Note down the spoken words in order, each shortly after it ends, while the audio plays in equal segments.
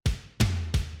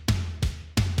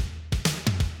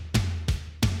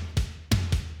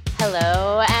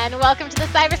Hello, and welcome to the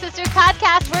Cyber Sisters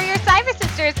podcast. We're your Cyber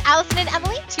Sisters, Allison and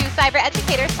Emily, two cyber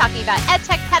educators talking about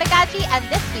EdTech pedagogy, and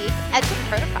this week,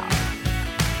 Edupotocols.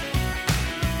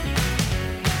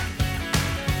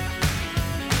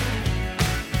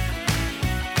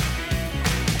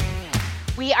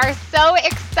 We are so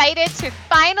excited to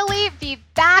finally be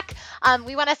back.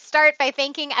 We want to start by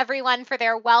thanking everyone for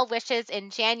their well wishes in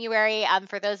January.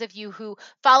 For those of you who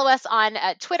follow us on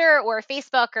Twitter or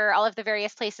Facebook or all of the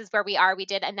various places where we are, we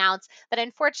did announce that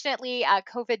unfortunately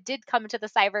COVID did come to the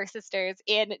Cyber Sisters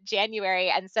in January.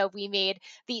 And so we made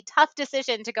the tough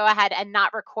decision to go ahead and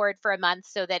not record for a month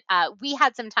so that we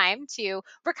had some time to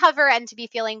recover and to be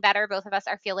feeling better. Both of us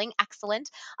are feeling excellent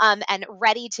and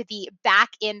ready to be back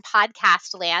in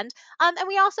podcast land. And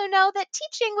we also know that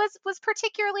teaching was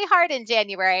particularly hard in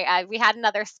January. We had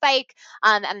another spike,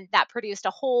 and that produced a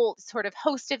whole sort of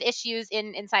host of issues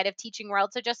inside of teaching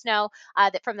world. So just know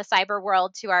that from the cyber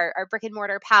world to our brick and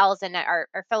mortar pals and our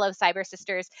fellow cyber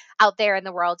sisters out there in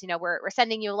the world, we're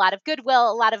sending you a lot of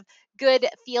goodwill, a lot of good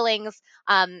feelings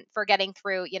for getting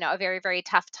through, a very, very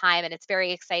tough time. And it's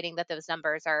very exciting that those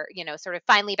numbers are, sort of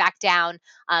finally back down,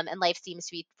 and life seems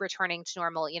to be returning to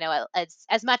normal,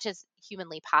 as much as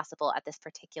humanly possible at this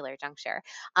particular juncture.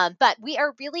 But we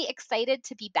are really excited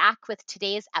to be back with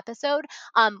today's episode.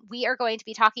 We are going to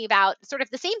be talking about sort of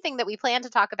the same thing that we plan to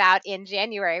talk about in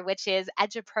January, which is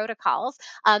Eduprotocols,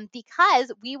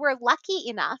 because we were lucky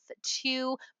enough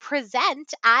to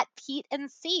present at Pete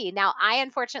and C. Now, I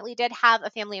unfortunately did have a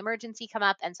family emergency come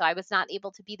up, and so I was not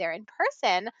able to be there in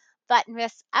person. But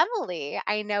Miss Emily,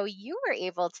 I know you were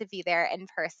able to be there in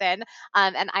person,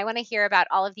 and I want to hear about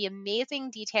all of the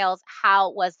amazing details.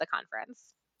 How was the conference?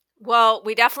 Well,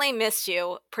 we definitely missed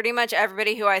you. Pretty much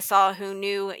everybody who I saw who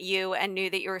knew you and knew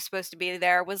that you were supposed to be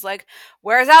there was like,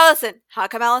 "Where's Allison? How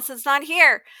come Allison's not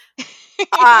here?"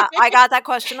 I got that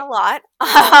question a lot.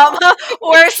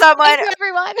 Or someone, Thank you,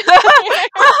 everyone.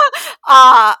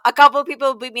 a couple of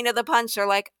people beat me to the punch. They're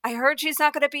like, "I heard she's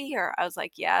not going to be here." I was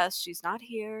like, "Yes, she's not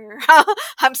here.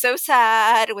 I'm so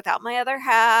sad without my other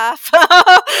half."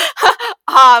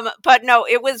 But no,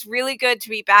 it was really good to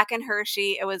be back in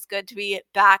Hershey. It was good to be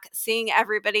back seeing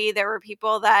everybody. There were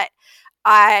people that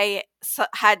I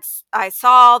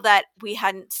saw that we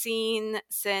hadn't seen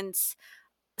since.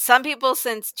 Some people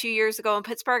since 2 years ago in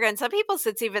Pittsburgh, and some people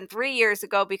since even 3 years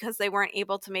ago because they weren't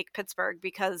able to make Pittsburgh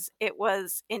because it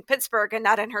was in Pittsburgh and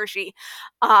not in Hershey.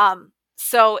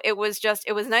 So it was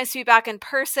nice to be back in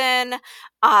person.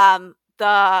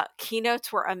 The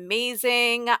keynotes were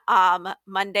amazing.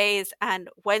 Mondays and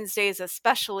Wednesdays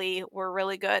especially were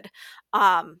really good.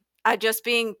 Just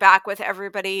being back with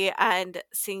everybody and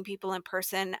seeing people in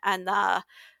person and the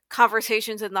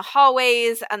conversations in the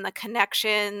hallways and the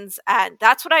connections, and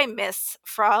that's what I miss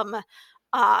from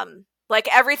like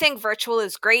everything virtual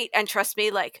is great, and trust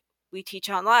me, like we teach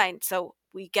online, so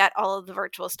we get all of the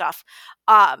virtual stuff,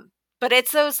 but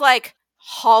it's those like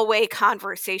hallway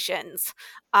conversations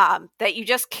that you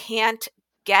just can't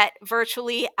get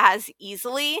virtually as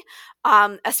easily,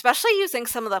 especially using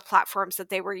some of the platforms that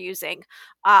they were using.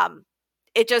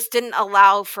 It just didn't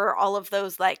allow for all of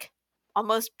those like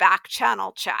almost back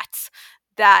channel chats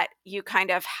that you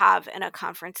kind of have in a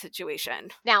conference situation.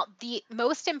 Now, the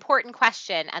most important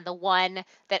question, and the one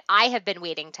that I have been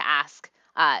waiting to ask,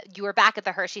 you were back at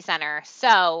the Hershey Center.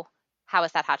 So how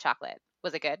was that hot chocolate?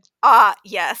 Was it good?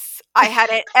 Yes, I had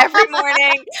it every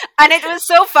morning. And it was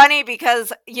so funny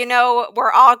because,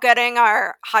 we're all getting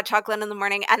our hot chocolate in the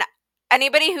morning. And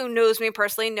anybody who knows me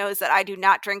personally knows that I do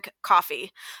not drink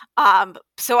coffee.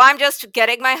 So I'm just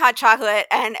getting my hot chocolate,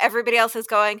 and everybody else is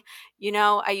going,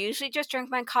 I usually just drink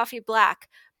my coffee black.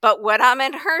 But when I'm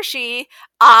in Hershey,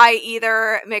 I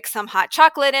either mix some hot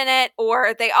chocolate in it,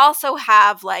 or they also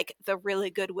have like the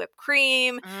really good whipped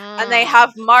cream, and they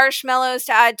have marshmallows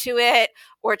to add to it,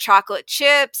 or chocolate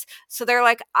chips. So they're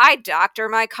like, I doctor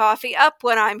my coffee up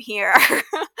when I'm here.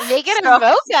 Make it a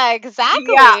mocha.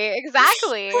 Exactly. Yeah.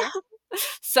 Exactly.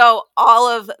 So all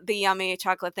of the yummy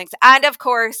chocolate things. And of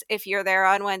course, if you're there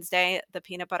on Wednesday, the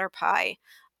peanut butter pie.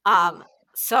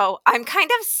 So I'm kind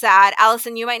of sad.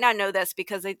 Allison, you might not know this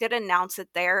because they did announce it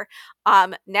there.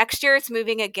 Next year it's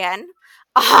moving again.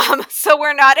 So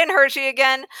we're not in Hershey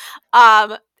again.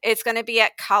 It's going to be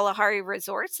at Kalahari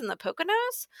Resorts in the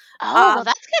Poconos. Oh, well,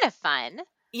 that's kind of fun.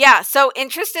 Yeah. So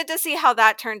interested to see how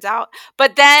that turns out.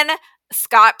 But then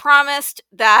Scott promised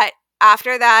that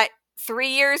after that, 3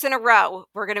 years in a row,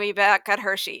 we're going to be back at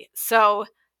Hershey. So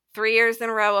 3 years in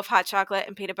a row of hot chocolate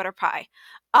and peanut butter pie.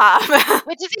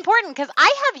 Which is important because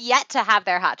I have yet to have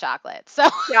their hot chocolate. So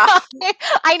Yeah.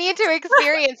 I need to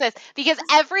experience this because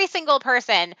every single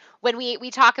person, when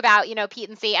we talk about, Pete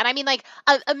and C, and I mean like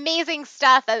amazing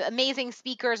stuff, amazing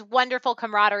speakers, wonderful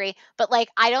camaraderie, but like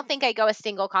I don't think I go a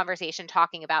single conversation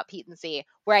talking about Pete and C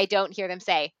where I don't hear them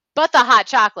say, but the hot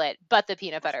chocolate, but the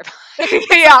peanut butter pie.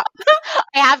 Yeah.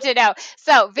 I have to know.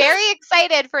 So very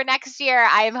excited for next year.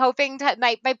 I am hoping to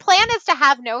my plan is to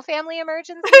have no family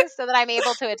emergencies so that I'm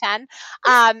able to attend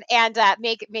and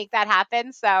make that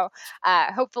happen. So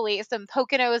hopefully some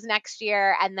Poconos next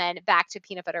year and then back to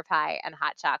peanut butter pie and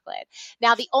hot chocolate.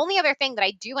 Now the only other thing that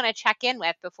I do want to check in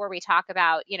with before we talk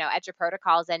about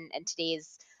Eduprotocols and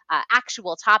today's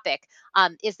actual topic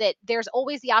is that there's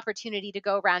always the opportunity to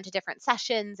go around to different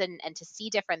sessions and to see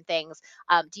different things.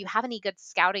 Do you have any good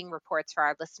scouting reports for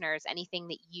our listeners? Anything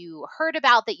that you heard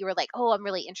about that you were like, oh, I'm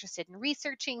really interested in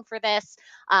researching for this,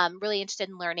 really interested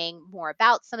in learning more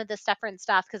about some of this different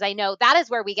stuff? Because I know that is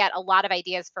where we get a lot of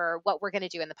ideas for what we're going to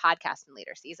do in the podcast in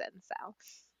later seasons. So,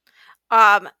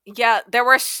 Yeah, there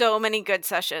were so many good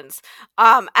sessions.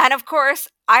 And of course,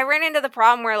 I ran into the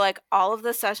problem where like all of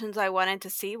the sessions I wanted to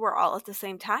see were all at the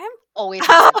same time. always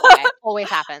happens that way. Always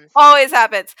happens. Always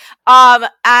happens.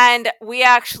 And we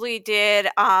actually did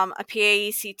a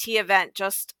PAECT event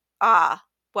just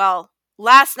well,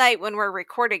 last night when we're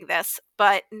recording this,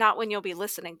 but not when you'll be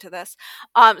listening to this.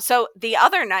 So the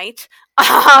other night,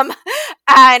 um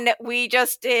and we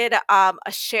just did a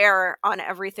share on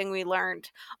everything we learned.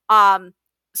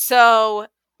 So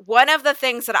one of the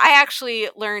things that I actually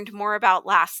learned more about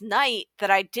last night that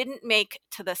I didn't make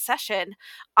to the session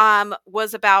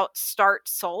was about Start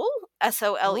Soul,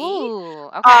 SOLE. Ooh,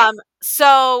 okay.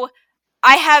 So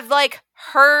I have like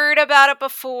heard about it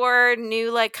before,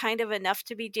 knew like kind of enough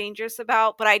to be dangerous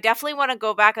about, but I definitely want to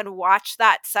go back and watch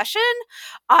that session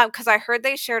because I heard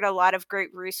they shared a lot of great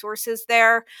resources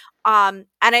there. And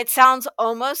it sounds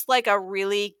almost like a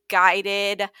really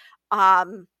guided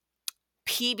um,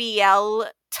 PBL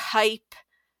type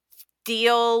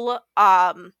deal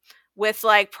with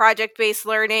like project based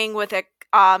learning with a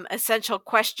essential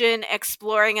question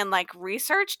exploring and like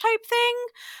research type thing.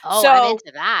 Oh, I'm So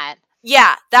into that.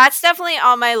 yeah, that's definitely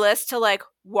on my list to like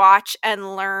watch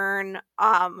and learn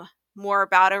more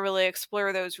about and really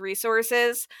explore those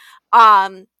resources.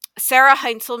 Um Sarah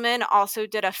Heinzelman also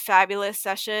did a fabulous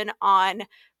session on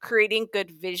creating good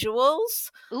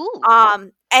visuals Ooh.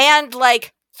 and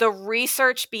like the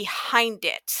research behind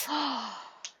it.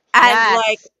 And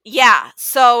like, Yes. yeah,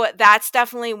 so that's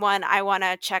definitely one I want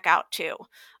to check out too.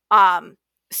 Um,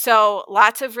 so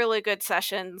lots of really good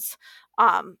sessions.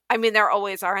 I mean, there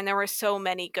always are, and there were so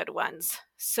many good ones.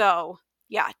 So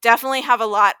yeah, definitely have a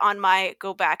lot on my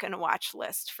go back and watch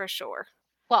list for sure.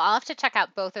 Well, I'll have to check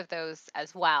out both of those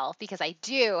as well because I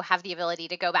do have the ability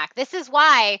to go back. This is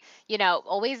why,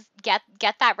 always get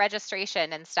that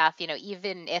registration and stuff,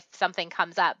 even if something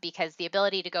comes up because the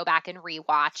ability to go back and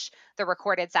rewatch the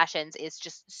recorded sessions is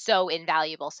just so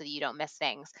invaluable so that you don't miss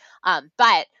things.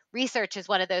 But research is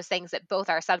one of those things that both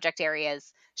our subject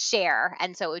areas share.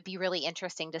 And so it would be really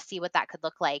interesting to see what that could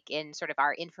look like in sort of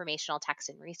our informational text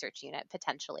and research unit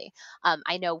potentially.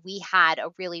 I know we had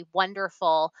a really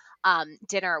wonderful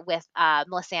dinner with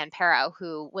Melissa Ann Pero,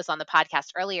 who was on the podcast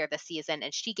earlier this season,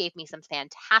 and she gave me some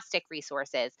fantastic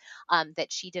resources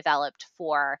that she developed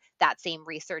for that same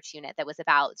research unit that was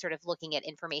about sort of looking at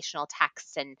informational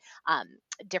texts and um,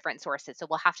 different sources. So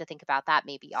we'll have to think about that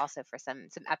maybe also for some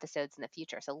episodes in the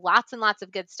future. So lots and lots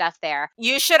of good stuff there.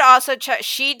 You should also check.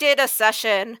 She did a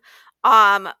session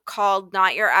called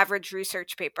 "Not Your Average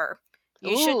Research Paper."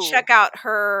 You should Ooh, check out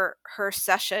her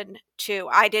session too.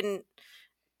 I didn't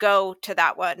go to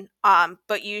that one.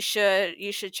 But you should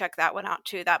check that one out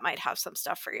too. That might have some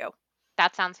stuff for you.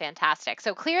 that sounds fantastic.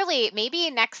 So clearly, maybe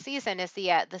next season is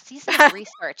the season of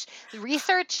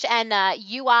research and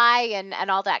UI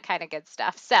and all that kind of good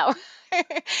stuff. So,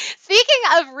 speaking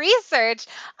of research,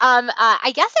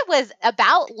 I guess it was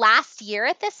about last year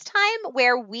at this time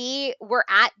where we were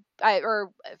at. Or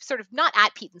sort of not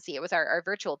at Petency, it was our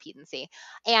virtual Petency.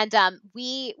 And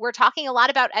we were talking a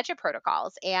lot about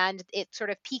Eduprotocols, and it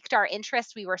sort of piqued our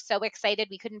interest. We were so excited.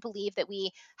 We couldn't believe that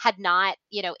we had not,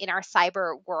 in our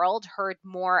cyber world, heard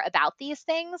more about these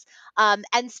things,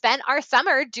 and spent our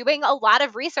summer doing a lot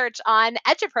of research on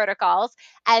Eduprotocols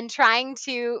and trying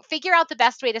to figure out the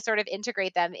best way to sort of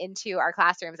integrate them into our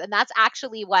classrooms. And that's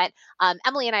actually what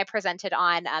Emily and I presented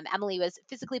on. Emily was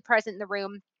physically present in the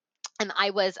room and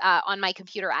I was on my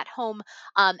computer at home.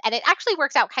 And it actually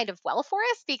worked out kind of well for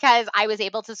us because I was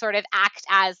able to sort of act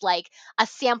as like a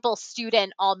sample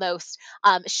student almost,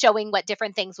 showing what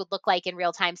different things would look like in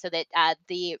real time so that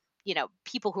the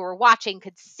people who were watching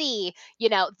could see,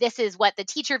 this is what the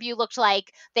teacher view looked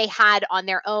like. They had on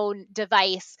their own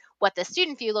device what the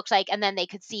student view looked like, and then they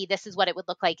could see this is what it would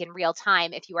look like in real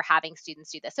time if you were having students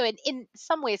do this. So in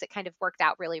some ways, it kind of worked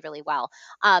out really, really well.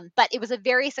 But it was a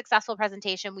very successful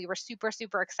presentation. We were super,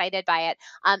 super excited by it.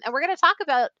 And we're going to talk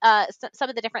about some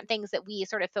of the different things that we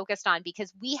sort of focused on,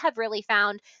 because we have really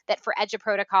found that for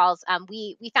Eduprotocols,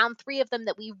 we found 3 of them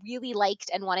that we really liked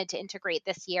and wanted to integrate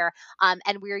this year.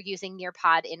 And we're using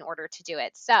Nearpod in order to do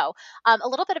it. So a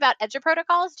little bit about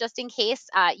Eduprotocols, just in case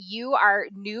you are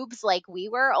noobs like we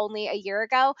were only a year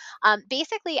ago.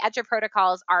 Basically,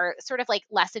 Eduprotocols are sort of like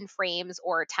lesson frames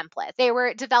or templates. They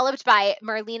were developed by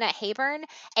Marlena Hayburn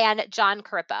and John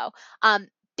Carippo.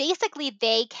 Basically,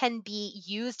 they can be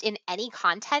used in any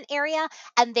content area,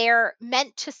 and they're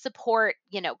meant to support,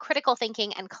 critical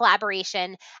thinking and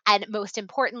collaboration. And most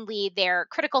importantly, they're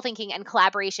critical thinking and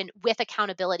collaboration with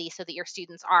accountability, so that your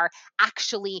students are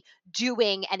actually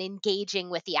doing and engaging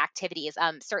with the activities.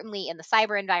 Certainly in the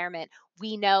cyber environment,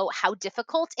 we know how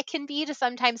difficult it can be to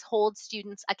sometimes hold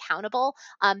students accountable,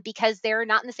 because they're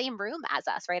not in the same room as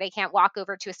us, right? I can't walk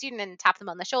over to a student and tap them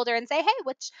on the shoulder and say, "Hey,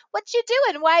 what you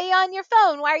doing? Why are you on your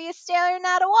phone? Why are you staring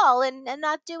at a wall and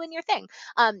not doing your thing?"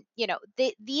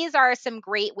 These are some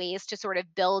great ways to sort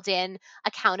of build in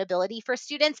accountability for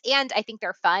students, and I think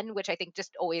they're fun, which I think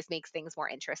just always makes things more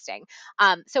interesting.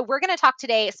 So we're going to talk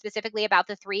today specifically about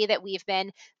the 3 that we've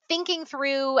been thinking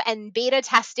through and beta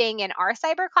testing in our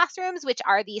cyber classrooms, which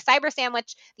are the Cyber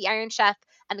Sandwich, the Iron Chef,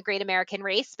 and the Great American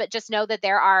Race. But just know that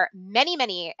there are many,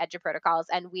 many Eduprotocols,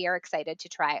 and we are excited to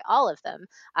try all of them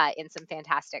in some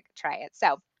fantastic try it.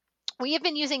 So we have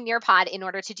been using Nearpod in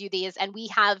order to do these, and we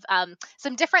have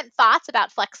some different thoughts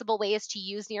about flexible ways to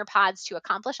use Nearpods to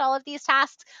accomplish all of these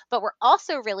tasks. But we're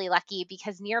also really lucky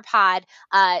because Nearpod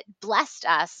blessed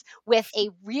us with a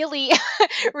really,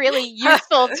 really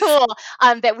useful tool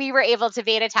that we were able to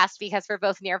beta test, because we're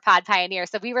both Nearpod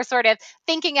pioneers. So we were sort of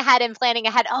thinking ahead and planning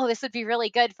ahead. Oh, this would be really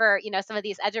good for some of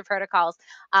these Eduprotocols.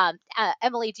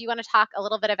 Emily, do you want to talk a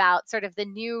little bit about sort of the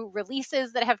new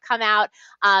releases that have come out,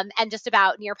 and just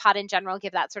about Nearpod in general,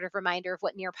 give that sort of reminder of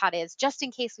what Nearpod is, just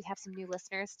in case we have some new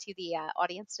listeners to the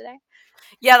audience today?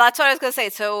 Yeah, that's what I was going to say.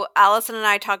 So Allison and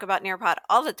I talk about Nearpod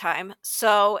all the time.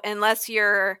 So unless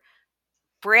you're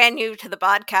brand new to the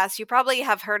podcast, you probably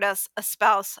have heard us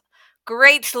espouse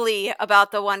greatly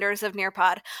about the wonders of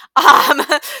Nearpod. Um,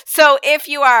 so if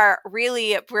you are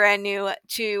really brand new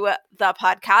to the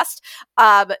podcast,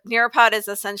 Nearpod is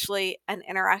essentially an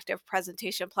interactive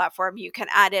presentation platform. You can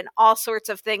add in all sorts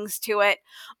of things to it,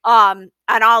 and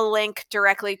I'll link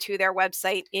directly to their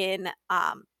website in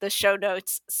the show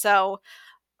notes. So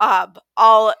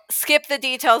I'll skip the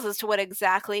details as to what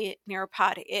exactly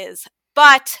Nearpod is,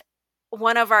 but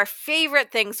one of our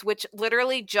favorite things, which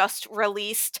literally just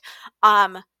released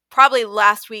probably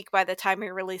last week by the time we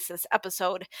release this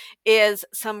episode, is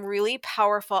some really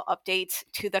powerful updates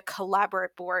to the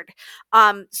Collaborate board.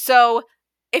 So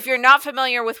if you're not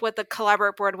familiar with what the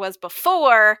Collaborate board was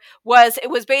before, it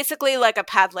was basically like a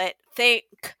Padlet. Think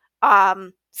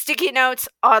sticky notes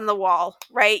on the wall,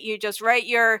 right? You just write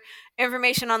your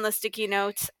information on the sticky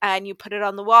notes and you put it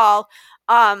on the wall.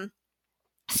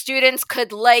 Students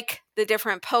could like the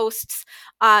different posts.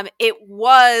 It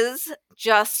was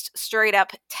just straight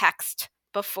up text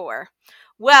before.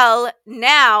 Well,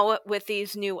 now with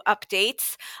these new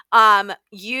updates,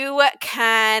 you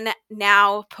can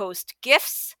now post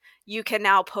GIFs. You can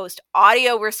now post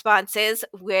audio responses,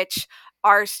 which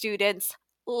our students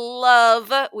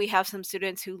love. We have some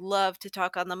students who love to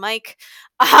talk on the mic,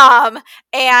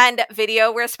 and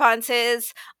video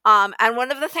responses. And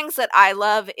one of the things that I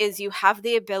love is you have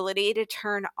the ability to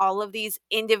turn all of these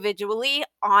individually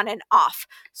on and off.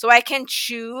 So I can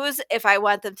choose if I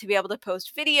want them to be able to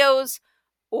post videos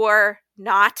or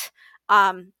not.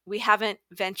 We haven't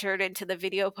ventured into the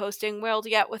video posting world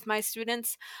yet with my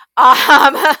students.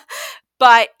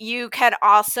 But you can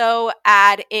also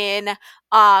add in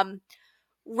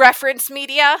reference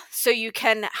media, so you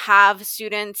can have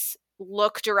students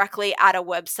look directly at a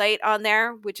website on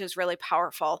there, which is really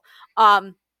powerful.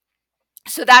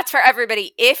 So that's for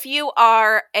everybody. If you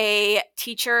are a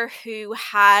teacher who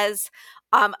has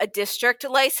a district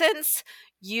license,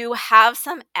 you have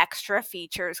some extra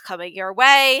features coming your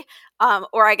way,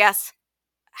 or I guess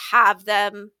have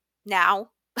them now.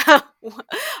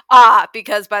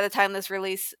 Because by the time this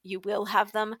release, you will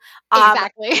have them.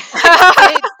 Exactly.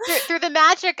 Through the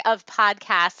magic of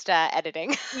podcast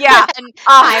editing Yeah. and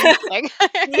time coding.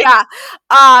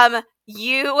 Yeah.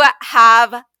 You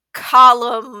have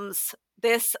columns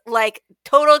this like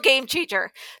total game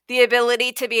changer, the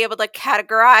ability to be able to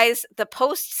categorize the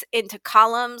posts into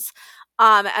columns.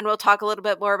 And we'll talk a little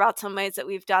bit more about some ways that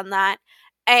we've done that.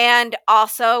 And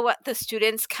also, the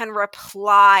students can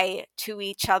reply to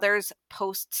each other's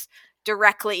posts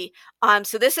directly.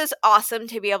 So this is awesome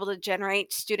to be able to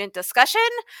generate student discussion,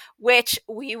 which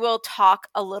we will talk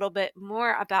a little bit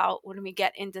more about when we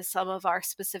get into some of our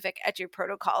specific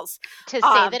Eduprotocols. To say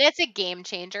Um, that it's a game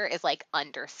changer is like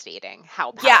understating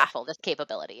how yeah, powerful this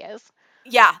capability is.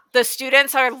 yeah, the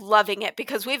students are loving it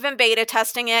because we've been beta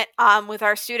testing it with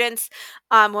our students.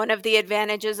 One of the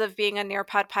advantages of being a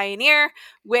Nearpod pioneer,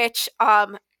 which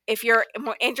if you're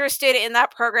more interested in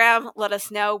that program, let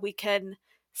us know. We can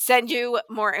send you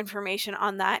more information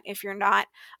on that if you're not.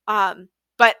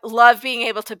 But love being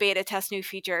able to beta test new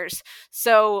features.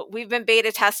 So we've been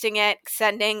beta testing it,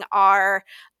 sending our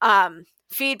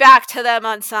feedback to them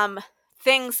on some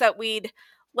things that we'd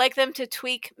like them to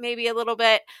tweak maybe a little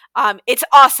bit. It's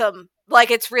awesome.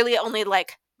 Like, it's really only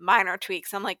like minor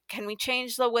tweaks. I'm like, can we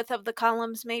change the width of the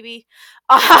columns maybe?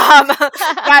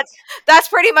 That's that's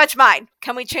pretty much mine.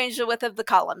 Can we change the width of the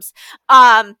columns?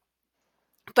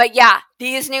 But yeah,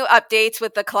 these new updates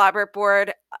with the collaborate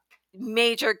board,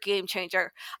 major game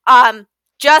changer.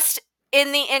 Just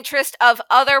in the interest of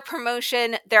other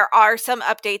promotion, there are some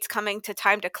updates coming to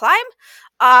Time to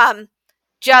Climb.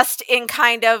 Just in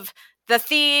kind of the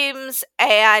themes,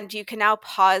 and you can now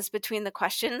pause between the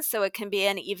questions, so it can be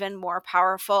an even more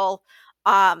powerful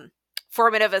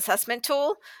formative assessment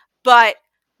tool. But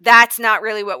that's not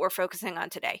really what we're focusing on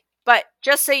today. But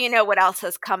just so you know what else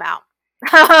has come out.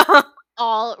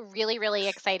 All really, really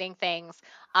exciting things.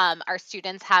 Our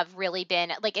students have really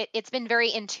been like it's been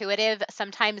very intuitive.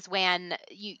 Sometimes when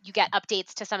you get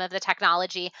updates to some of the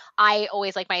technology, I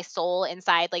always like my soul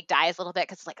inside like dies a little bit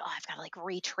because it's like, oh, I've got to like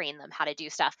retrain them how to do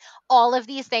stuff. All of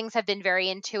these things have been very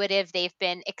intuitive. They've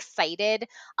been excited.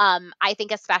 I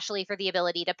think especially for the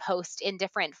ability to post in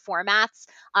different formats.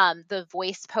 The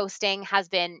voice posting has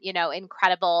been,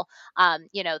 incredible.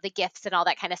 The gifts and all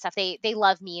that kind of stuff. They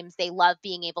love memes. They love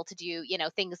being able to do,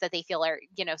 things that they feel are,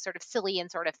 sort of silly and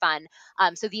sort of fun.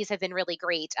 So these have been really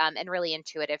great and really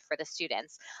intuitive for the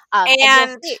students. And you'll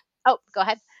And see. Oh, go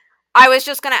ahead. I was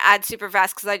just going to add super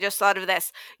fast because I just thought of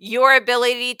this. Your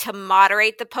ability to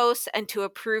moderate the posts and to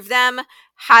approve them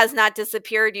has not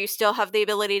disappeared. You still have the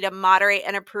ability to moderate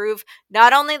and approve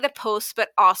not only the posts, but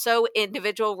also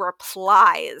individual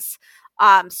replies.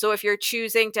 So if you're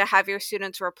choosing to have your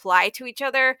students reply to each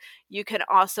other, you can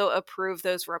also approve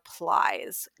those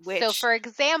replies, So, which, for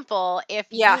example, if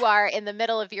yeah. you are in the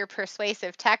middle of your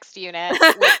persuasive text unit,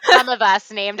 which some of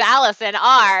us named Allison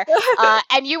are,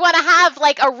 and you want to have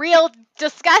like a real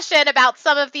discussion about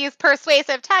some of these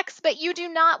persuasive texts, but you do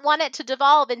not want it to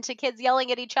devolve into kids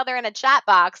yelling at each other in a chat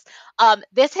box,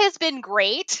 this has been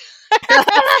great.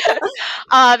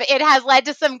 It has led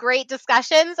to some great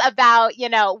discussions about,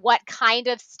 what kind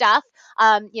of stuff.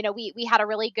 We had a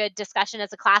really good discussion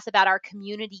as a class about our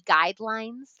community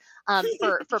guidelines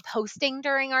for posting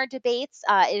during our debates.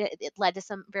 It led to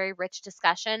some very rich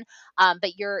discussion,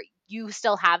 but you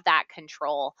still have that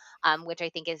control, which I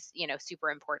think is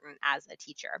super important as a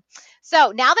teacher.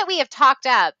 So now that we have talked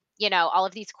up all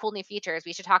of these cool new features,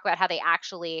 we should talk about how they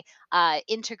actually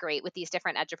integrate with these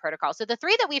different Eduprotocols. So the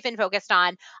three that we've been focused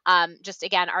on, just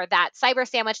again, are that Cyber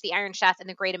Sandwich, the Iron Chef, and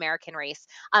the Great American Race.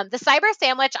 The Cyber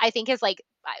Sandwich, I think, is like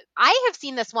I have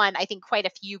seen this one, I think, quite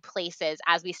a few places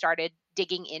as we started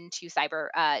digging into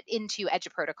into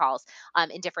Eduprotocols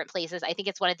in different places. I think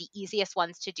it's one of the easiest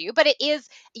ones to do, but it is,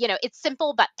 it's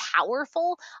simple but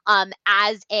powerful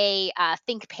as a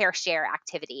think, pair, share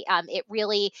activity.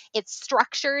 It's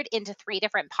structured into three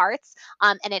different parts,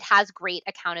 and it has great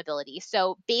accountability.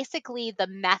 So basically, the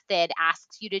method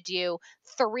asks you to do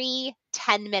three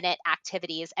 10-minute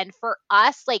activities, and for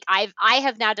us, like I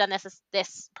have now done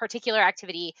this particular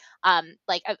activity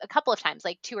like a couple of times,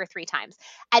 like two or three times,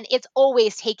 and it's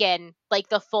always taken like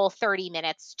the full 30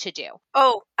 minutes to do.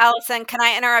 Oh, Allison, can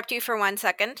I interrupt you for 1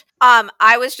 second?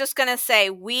 I was just going to say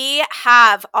we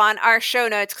have on our show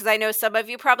notes, because I know some of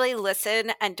you probably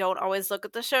listen and don't always look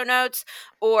at the show notes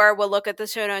or will look at the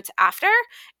show notes after.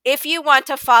 If you want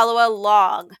to follow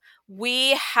along,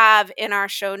 we have in our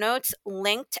show notes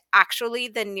linked actually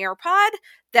the Nearpod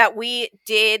that we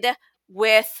did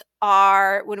with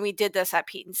our when we did this at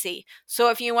Pete and C. So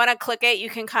if you want to click it, you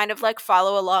can kind of like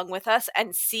follow along with us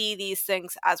and see these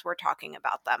things as we're talking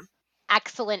about them.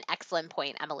 Excellent, excellent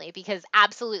point, Emily, because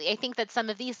absolutely, I think that some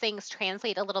of these things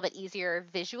translate a little bit easier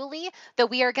visually, though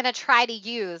we are going to try to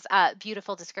use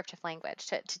beautiful descriptive language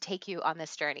to take you on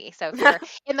this journey. So if you're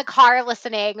in the car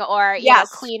listening or, Yes.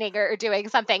 cleaning or doing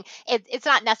something, it's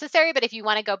not necessary, but if you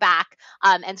want to go back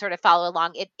and sort of follow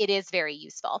along, it is very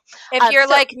useful. If you're So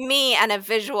like me and a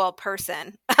visual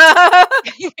person.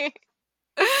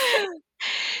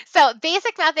 So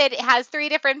basic method has three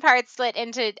different parts split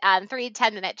into three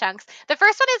 10-minute chunks. The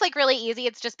first one is like really easy.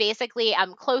 It's just basically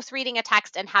close reading a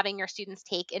text and having your students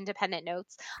take independent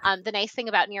notes. The nice thing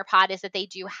about Nearpod is that they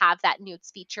do have that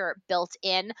notes feature built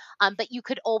in, but you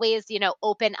could always,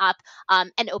 open up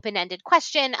an open-ended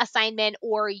question assignment,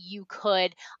 or you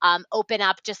could open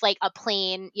up just like a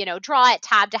plain, draw it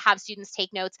tab to have students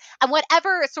take notes. And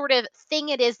whatever sort of thing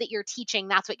it is that you're teaching,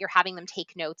 that's what you're having them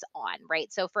take notes on,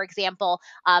 right? So for example,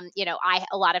 I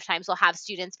a lot of times will have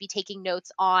students be taking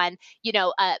notes on,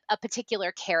 a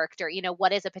particular character.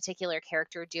 What is a particular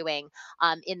character doing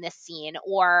in this scene,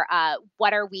 or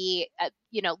what are we,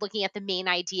 looking at the main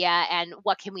idea, and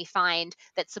what can we find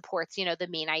that supports, the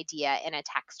main idea in a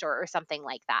text, or something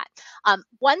like that.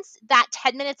 Once that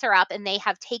 10 minutes are up and they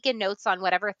have taken notes on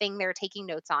whatever thing they're taking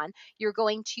notes on, you're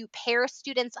going to pair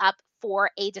students up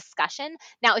for a discussion.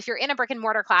 Now, if you're in a brick and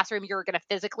mortar classroom, you're going to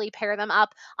physically pair them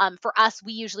up. For us,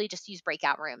 we usually just use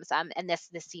breakout rooms, and this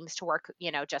seems to work,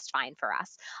 just fine for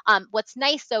us. What's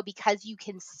nice though, because you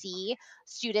can see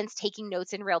students taking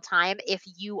notes in real time, if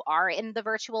you are in the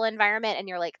virtual environment and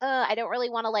you're like, I don't really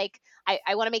want to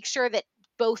I want to make sure that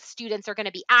both students are going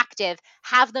to be active,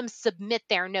 have them submit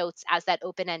their notes as that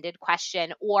open-ended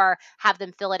question, or have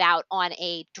them fill it out on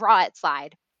a draw it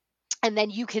slide, and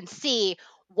then you can see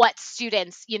what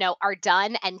students are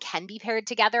done and can be paired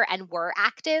together and were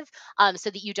active, so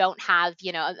that you don't have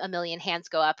a million hands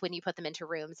go up when you put them into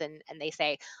rooms, and they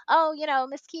say, oh,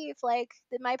 Miss Keefe, like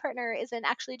my partner isn't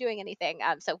actually doing anything.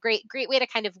 So great way to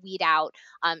kind of weed out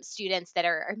students that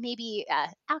are maybe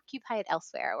occupied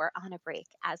elsewhere or on a break,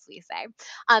 as we say.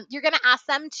 You're going to ask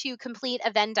them to complete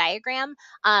a Venn diagram,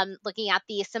 looking at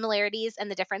the similarities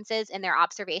and the differences in their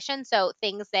observation. So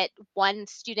things that one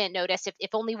student noticed,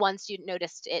 if only one student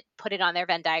noticed it, put it on their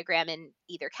Venn diagram in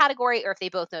either category, or if they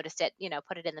both noticed it,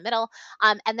 put it in the middle.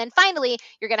 And then finally,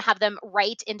 you're going to have them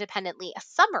write independently a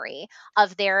summary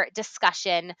of their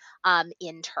discussion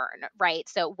in turn, right?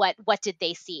 So what did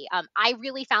they see? I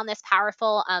really found this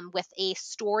powerful with a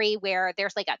story where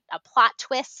there's like a plot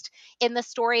twist in the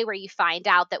story, where you find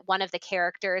out that one of the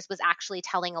characters was actually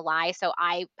telling a lie. So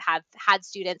I have had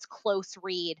students close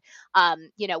read,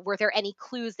 were there any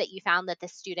clues that you found that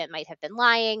this student might have been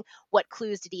lying? What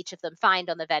clues did each of them find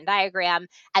on the Venn diagram?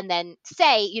 And then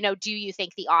say, do you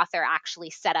think the author actually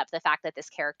set up the fact that this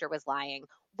character was lying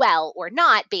well or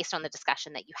not, based on the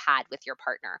discussion that you had with your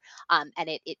partner? And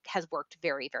it has worked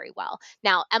very, very well.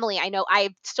 Now, Emily, I know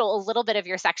I stole a little bit of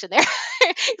your section there,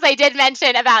 because I did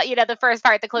mention about, the first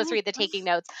part, the close read, the taking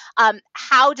notes.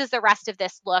 How does the rest of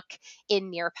this look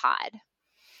in Nearpod?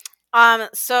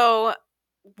 So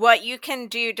what you can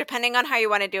do, depending on how you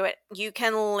want to do it, you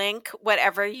can link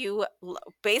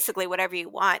basically whatever you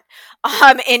want,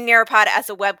 in Nearpod as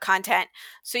a web content.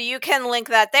 So you can link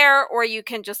that there, or you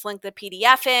can just link the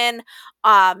PDF in.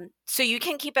 So you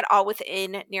can keep it all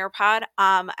within Nearpod.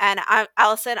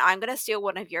 Allison, I'm going to steal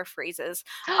one of your phrases.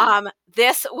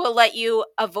 This will let you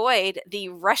avoid the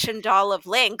Russian doll of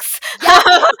links.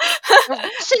 Yes, the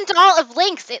Russian doll of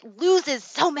links. It loses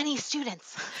so many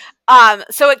students.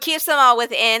 So it keeps them all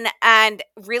within, and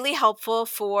really helpful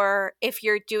for if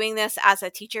you're doing this as a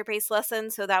teacher-based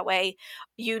lesson. So that way,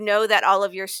 that all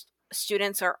of your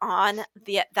students are on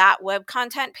that web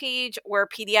content page or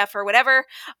PDF or whatever,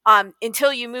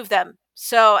 until you move them.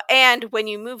 So, and when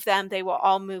you move them, they will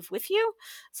all move with you.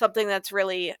 Something that's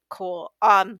really cool.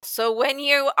 So when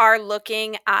you are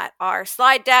looking at our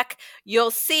slide deck,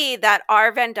 you'll see that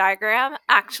our Venn diagram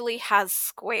actually has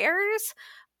squares.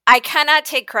 I cannot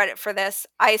take credit for this.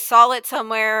 I saw it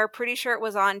somewhere, pretty sure it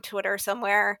was on Twitter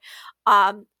somewhere.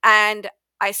 And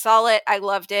I saw it, I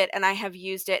loved it, and I have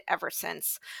used it ever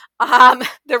since.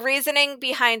 The reasoning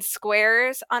behind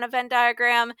squares on a Venn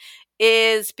diagram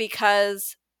is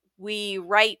because we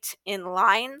write in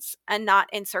lines and not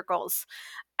in circles.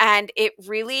 And it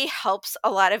really helps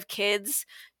a lot of kids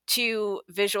to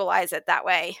visualize it that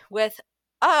way with,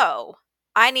 oh,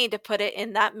 I need to put it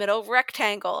in that middle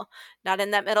rectangle, not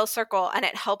in that middle circle. And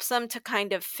it helps them to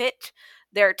kind of fit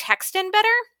their text in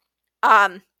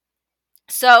better.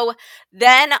 So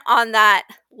then on that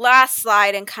last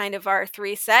slide, and kind of our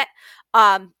 3 set,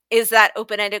 is that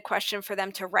open-ended question for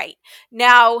them to write.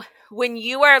 Now, when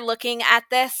you are looking at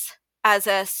this, as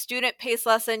a student-paced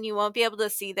lesson, you won't be able to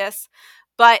see this,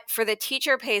 but for the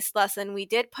teacher-paced lesson, we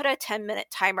did put a 10-minute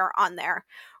timer on there.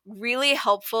 Really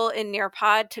helpful in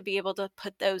Nearpod to be able to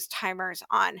put those timers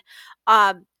on.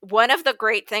 One of the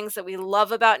great things that we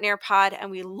love about Nearpod and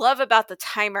we love about the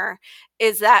timer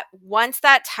is that once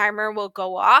that timer will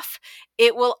go off,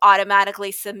 it will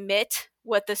automatically submit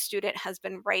what the student has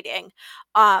been writing.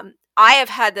 I have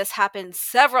had this happen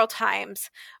several times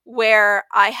where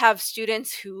I have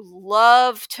students who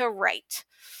love to write.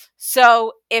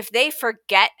 So if they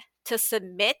forget to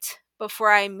submit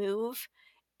before I move,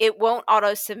 it won't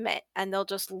auto submit and they'll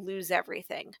just lose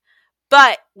everything.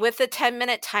 But with the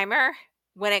 10-minute timer,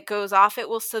 when it goes off, it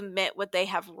will submit what they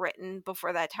have written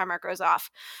before that timer goes off.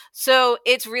 So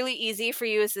it's really easy for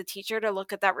you as the teacher to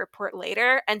look at that report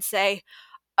later and say,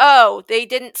 oh, they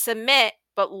didn't submit,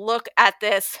 but look at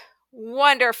this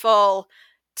wonderful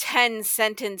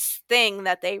 10-sentence thing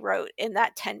that they wrote in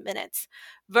that 10 minutes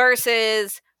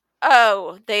versus,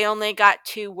 oh, they only got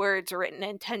 2 words written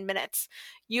in 10 minutes.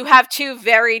 You have two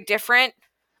very different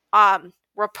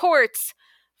reports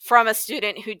from a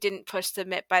student who didn't push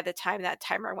submit by the time that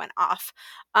timer went off.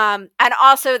 And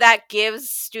also that gives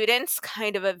students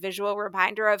kind of a visual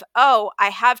reminder of, oh, I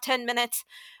have 10 minutes.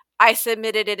 I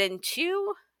submitted it in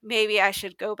 2. Maybe I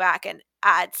should go back and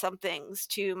add some things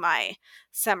to my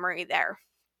summary there.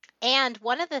 And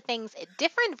one of the things,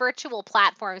 different virtual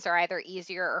platforms are either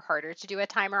easier or harder to do a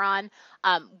timer on.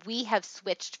 We have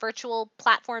switched virtual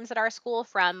platforms at our school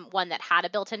from one that had a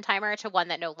built-in timer to one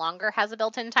that no longer has a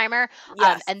built-in timer.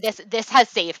 Yes. And this has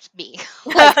saved me,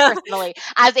 like personally,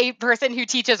 as a person who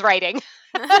teaches writing.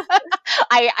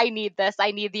 I need this.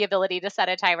 I need the ability to set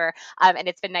a timer. And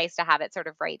it's been nice to have it sort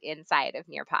of right inside of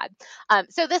Nearpod.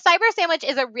 So the cyber sandwich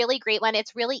is a really great one.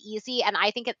 It's really easy, and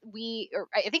I think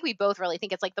I think we both really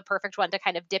think it's like the perfect one to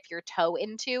kind of dip your toe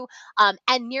into.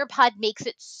 And Nearpod makes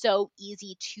it so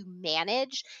easy to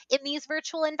manage in these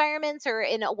virtual environments or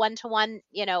in a one-to-one,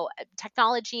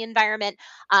 technology environment.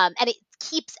 And it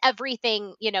keeps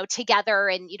everything, together,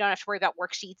 and you don't have to worry about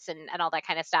worksheets and all that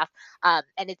kind of stuff.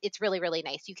 And it's really, really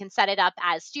nice. You can set it up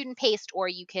as student paced, or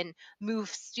you can move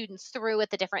students through at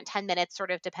the different 10 minutes,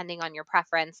 sort of depending on your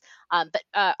preference. But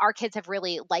our kids have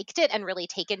really liked it and really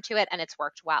taken to it, and it's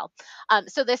worked well.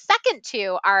 So the second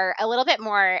two are a little bit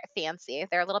more fancy.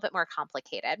 They're a little bit more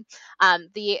complicated.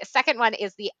 The second one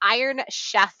is the Iron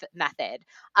Chef method.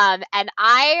 And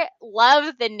I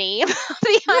love the name of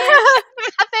the Iron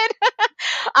Chef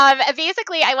method.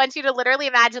 Basically, I want you to literally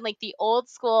imagine like the old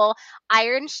school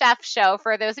Iron Chef show.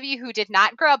 For those of you who did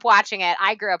not grow up watching it,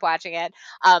 I grew up watching it,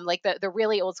 like the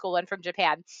really old school one from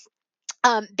Japan.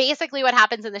 Basically, what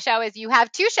happens in the show is you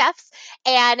have two chefs,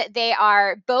 and they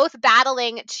are both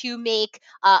battling to make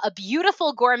a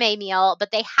beautiful gourmet meal,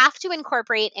 but they have to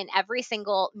incorporate in every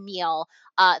single meal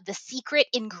the secret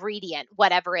ingredient,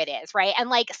 whatever it is, right? And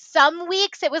like some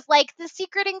weeks, it was like the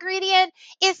secret ingredient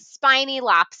is spiny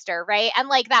lobster, right? And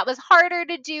like that was harder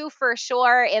to do for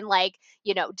sure in like,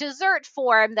 dessert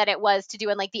form than it was to do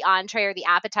in like the entree or the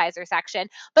appetizer section.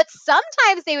 But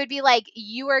sometimes they would be like,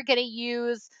 you are going to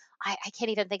use I can't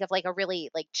even think of like a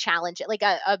really like challenge, like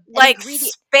an Like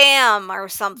ingredient. spam or Yeah,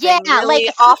 something like really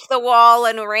off the wall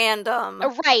and random.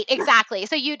 right, exactly.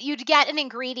 So you'd get an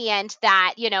ingredient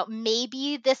that,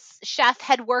 maybe this chef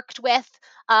had worked with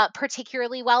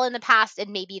particularly well in the past,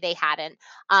 and maybe they hadn't.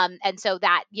 And so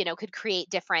that, could create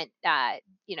different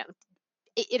you know,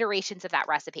 iterations of that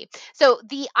recipe. So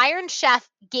the Iron Chef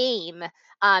game,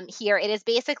 here, it is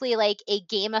basically like a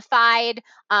gamified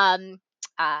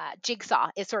jigsaw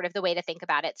is sort of the way to think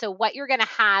about it. So what you're going to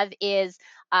have is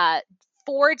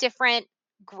 4 different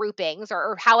groupings,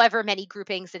 or however many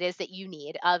groupings it is that you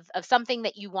need of something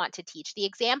that you want to teach. The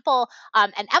example,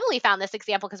 and Emily found this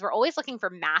example because we're always looking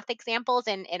for math examples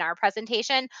in our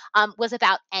presentation, was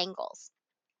about angles.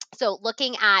 So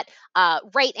looking at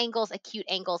right angles, acute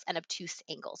angles, and obtuse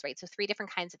angles, right? So 3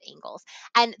 different kinds of angles.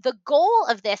 And the goal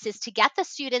of this is to get the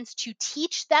students to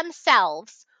teach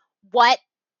themselves what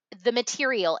the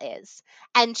material is,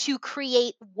 and to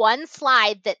create one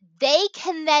slide that they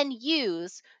can then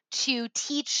use to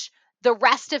teach the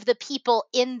rest of the people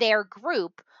in their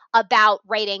group about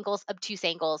right angles, obtuse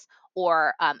angles,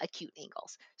 or acute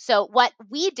angles. So what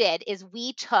we did is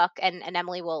we took, and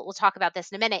Emily will talk about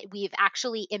this in a minute, we've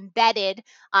actually embedded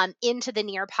into the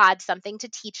Nearpod something to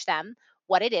teach them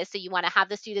what it is. So you want to have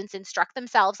the students instruct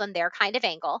themselves on their kind of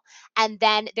angle, and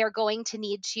then they're going to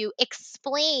need to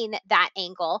explain that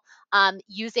angle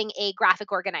using a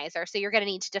graphic organizer. So you're going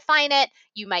to need to define it,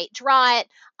 you might draw it,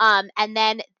 and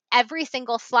then every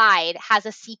single slide has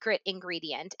a secret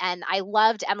ingredient. And I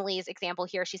loved Emily's example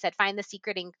here. She said, find the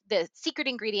secret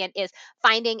ingredient is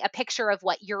finding a picture of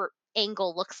what your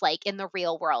angle looks like in the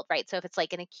real world, right? So if it's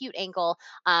like an acute angle,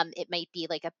 it might be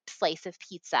like a slice of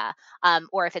pizza.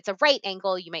 Or if it's a right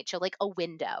angle, you might show like a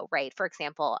window, right? For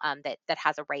example, that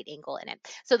has a right angle in it.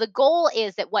 So the goal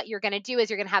is that what you're going to do is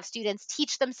you're going to have students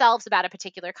teach themselves about a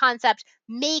particular concept,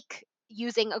 make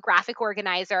using a graphic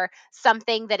organizer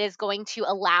something that is going to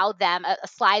allow them a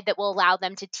slide that will allow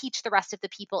them to teach the rest of the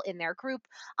people in their group.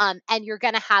 And you're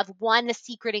going to have one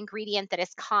secret ingredient that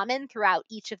is common throughout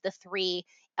each of the three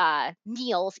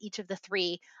meals, each of the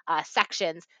three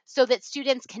sections, so that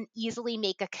students can easily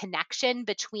make a connection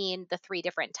between the three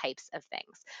different types of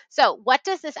things. So what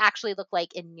does this actually look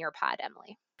like in Nearpod,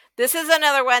 Emily? This is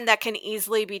another one that can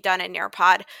easily be done in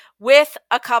Nearpod with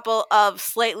a couple of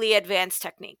slightly advanced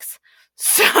techniques.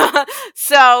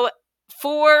 So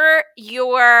for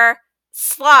your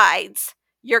slides,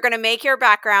 you're going to make your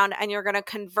background and you're going to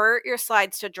convert your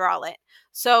slides to Drawlit.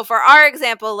 So for our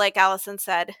example, like Allison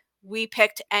said, we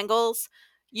picked angles.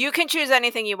 You can choose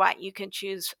anything you want. You can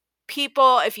choose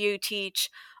people. If you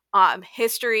teach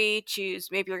history,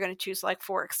 maybe you're going to choose like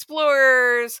 4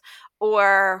 explorers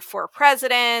or 4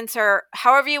 presidents, or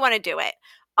however you want to do it.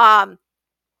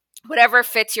 Whatever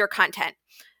fits your content.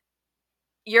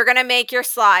 You're going to make your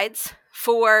slides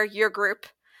for your group,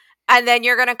 and then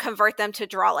you're going to convert them to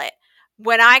Drawlit.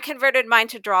 When I converted mine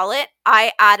to Drawlit,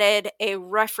 I added a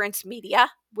reference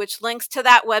media, which links to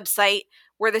that website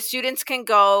where the students can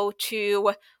go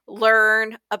to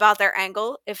learn about their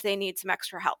angle if they need some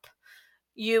extra help.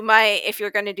 You might, if you're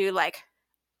going to do like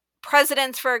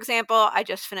presidents, for example, I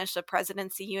just finished a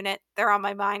presidency unit. They're on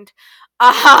my mind.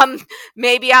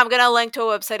 Maybe I'm going to link to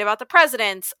a website about the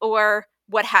presidents or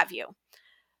what have you.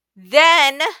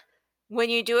 Then, when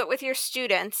you do it with your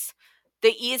students,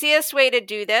 the easiest way to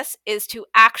do this is to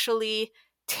actually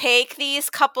take these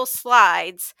couple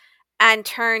slides and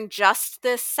turn just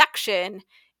this section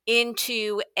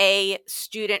into a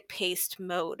student-paced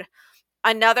mode.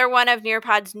 Another one of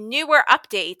Nearpod's newer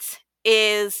updates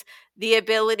is the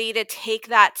ability to take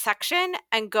that section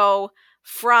and go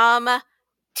from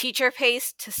teacher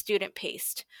paced to student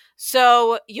paced.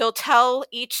 So you'll tell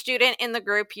each student in the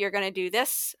group you're going to do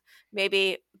this.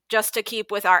 Maybe just to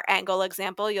keep with our angle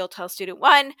example, you'll tell student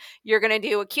 1, you're going to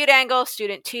do acute angle,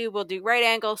 student 2 will do right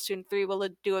angle, student 3 will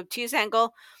do obtuse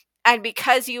angle. And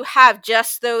because you have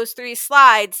just those 3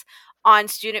 slides on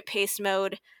student paced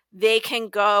mode, they can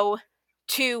go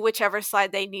to whichever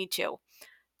slide they need to.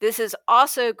 This is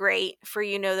also great for,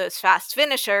 those fast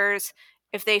finishers.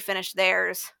 If they finish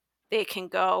theirs, they can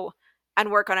go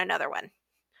and work on another one.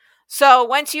 So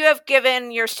once you have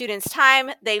given your students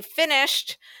time, they've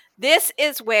finished, this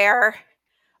is where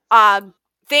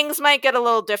things might get a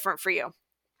little different for you,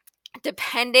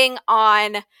 depending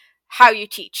on how you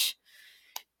teach.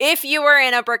 If you are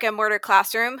in a brick and mortar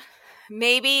classroom,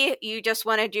 maybe you just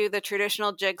want to do the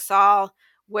traditional jigsaw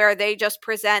where they just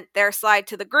present their slide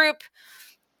to the group.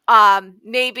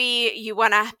 Maybe you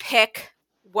want to pick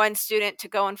one student to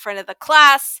go in front of the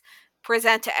class,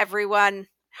 present to everyone,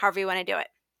 however you want to do it.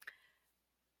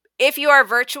 If you are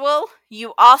virtual,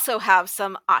 you also have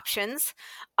some options.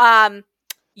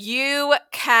 You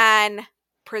can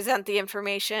present the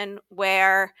information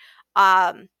where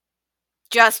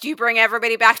just you bring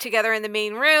everybody back together in the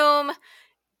main room.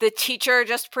 The teacher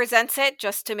just presents it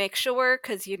just to make sure,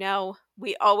 because,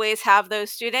 we always have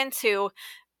those students who,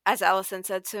 as Allison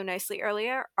said so nicely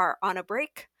earlier, are on a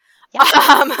break.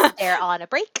 Yep, they're on a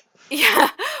break. Yeah.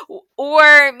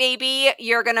 Or maybe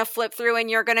you're going to flip through and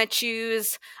you're going to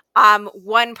choose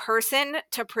one person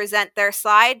to present their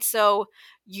slide. So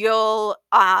you'll,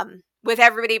 with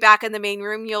everybody back in the main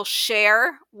room, you'll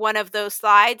share one of those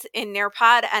slides in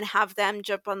Nearpod and have them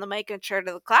jump on the mic and share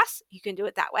to the class. You can do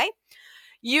it that way.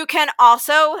 You can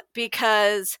also,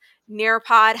 because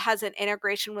Nearpod has an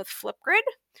integration with Flipgrid,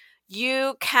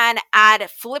 you can add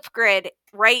Flipgrid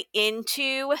right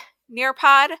into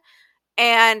Nearpod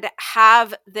and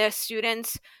have the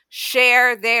students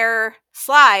share their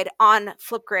slide on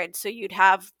Flipgrid. So you'd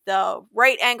have the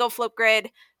right angle Flipgrid,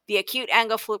 the acute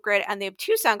angle Flipgrid, and the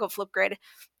obtuse angle Flipgrid,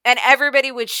 and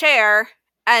everybody would share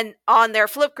and on their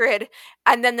Flipgrid,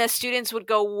 and then the students would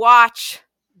go watch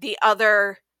the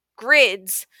other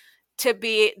grids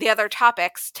the other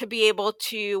topics to be able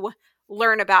to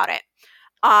learn about it.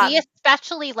 We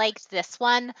especially liked this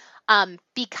one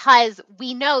because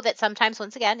we know that sometimes,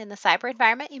 once again, in the cyber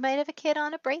environment, you might have a kid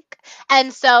on a break.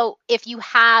 And so if you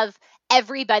have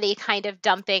everybody kind of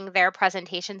dumping their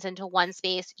presentations into one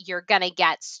space, you're going to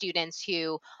get students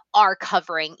who are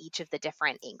covering each of the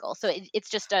different angles. So it's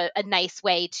just a nice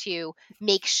way to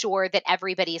make sure that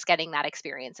everybody's getting that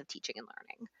experience of teaching and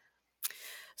learning.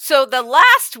 So the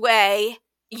last way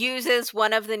uses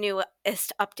one of the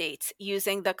newest updates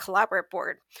using the Collaborate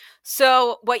board.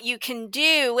 So what you can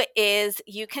do is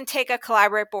you can take a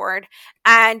Collaborate board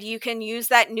and you can use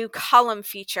that new column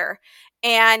feature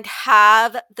and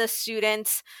have the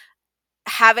students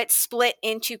have it split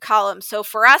into columns. So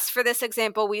for us, for this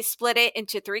example, we split it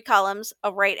into 3 columns: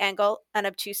 a right angle, an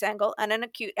obtuse angle, and an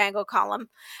acute angle column.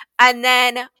 And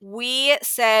then we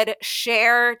said,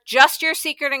 share just your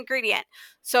secret ingredient.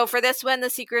 So for this one, the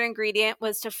secret ingredient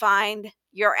was to find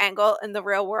your angle in the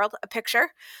real world, a picture.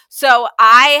 So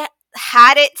I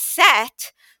had it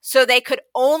set so they could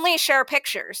only share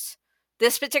pictures.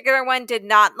 This particular one did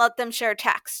not let them share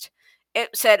text.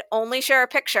 It said only share a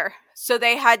picture. So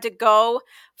they had to go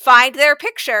find their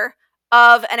picture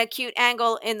of an acute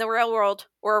angle in the real world,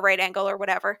 or a right angle or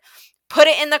whatever, put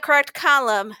it in the correct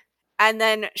column, and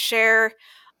then share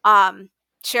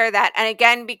that. And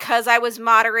again, because I was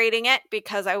moderating it,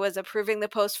 because I was approving the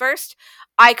post first,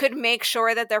 I could make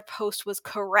sure that their post was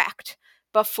correct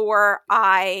before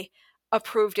I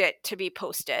approved it to be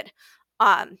posted.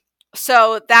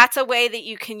 So that's a way that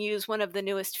you can use one of the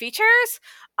newest features,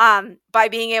 by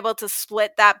being able to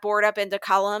split that board up into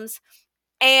columns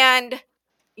and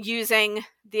using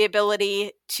the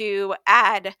ability to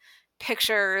add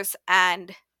pictures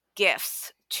and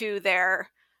GIFs to their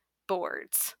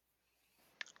boards.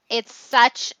 It's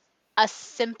such a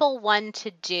simple one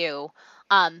to do.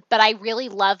 But I really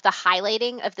love the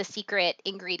highlighting of the secret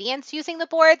ingredients using the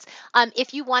boards.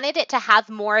 If you wanted it to have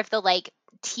more of the like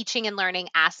teaching and learning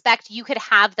aspect, you could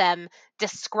have them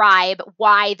describe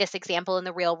why this example in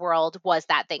the real world was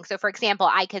that thing. So, for example,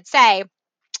 I could say,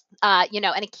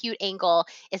 an acute angle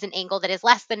is an angle that is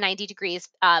less than 90 degrees,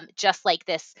 just like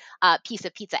this piece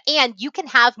of pizza. And you can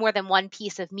have more than one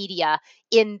piece of media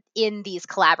in these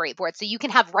Collaborate boards. So you can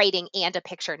have writing and a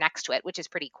picture next to it, which is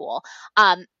pretty cool.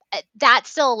 That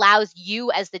still allows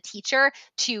you as the teacher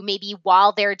to maybe,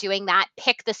 while they're doing that,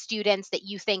 pick the students that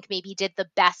you think maybe did the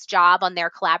best job on their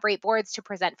Collaborate boards to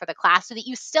present for the class, so that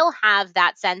you still have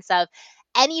that sense of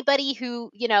anybody who,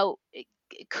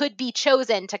 could be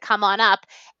chosen to come on up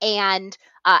and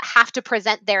have to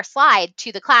present their slide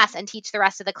to the class and teach the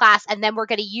rest of the class. And then we're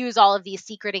going to use all of these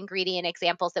secret ingredient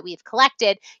examples that we've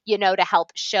collected, to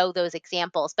help show those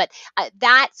examples. But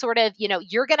that sort of,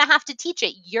 you're going to have to teach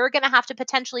it. You're going to have to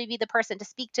potentially be the person to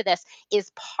speak to this,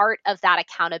 is part of that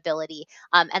accountability,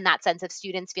 and that sense of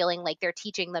students feeling like they're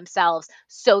teaching themselves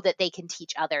so that they can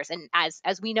teach others. And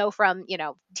as we know from,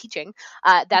 teaching,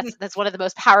 that's one of the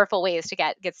most powerful ways to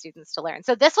get students to learn.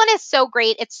 So this one is so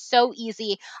great. It's so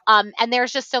easy. And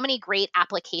there's just so many great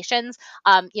applications.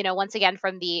 Once again,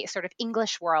 from the sort of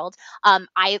English world,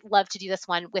 I love to do this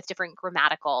one with different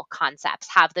grammatical concepts,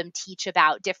 have them teach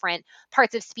about different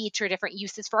parts of speech, or different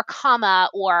uses for a comma,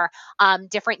 or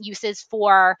different uses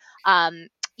for,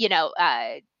 you know,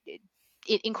 uh,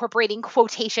 incorporating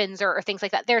quotations, or things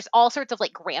like that. There's all sorts of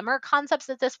like grammar concepts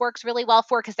that this works really well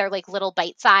for, because they're like little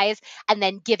bite size, and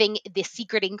then giving the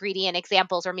secret ingredient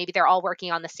examples, or maybe they're all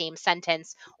working on the same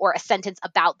sentence or a sentence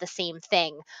about the same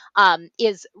thing,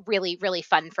 is really, really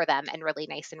fun for them, and really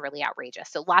nice and really outrageous.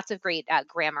 So lots of great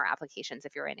grammar applications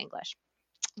if you're in English.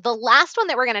 The last one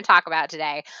that we're going to talk about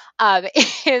today,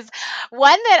 is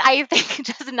one that I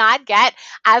think does not get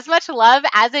as much love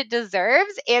as it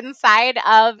deserves inside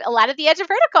of a lot of the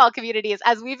Eduprotocol communities.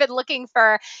 As we've been looking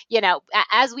for,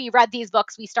 as we read these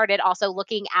books, we started also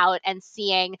looking out and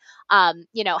seeing,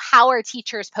 how are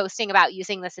teachers posting about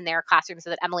using this in their classrooms,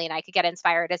 so that Emily and I could get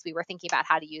inspired as we were thinking about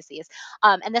how to use these.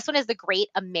 And this one is the Great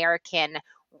American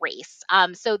Race.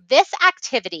 So this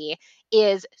activity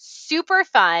is super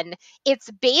fun. It's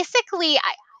basically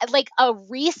like a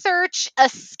research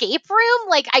escape room.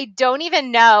 Like, I don't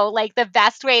even know like the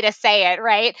best way to say it,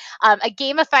 right? A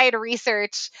gamified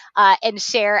research and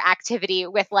share activity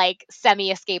with like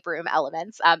semi escape room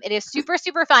elements. It is super,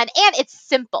 super fun, and it's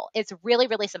simple. It's really,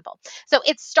 really simple. So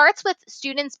it starts with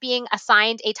students being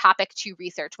assigned a topic to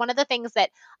research. One of the things that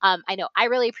I know I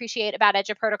really appreciate about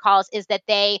Eduprotocols is that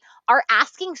they are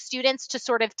asking students to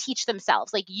sort of teach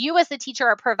themselves. Like, you as the teacher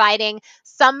are providing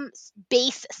some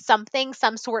base something,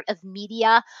 some sort of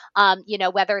media,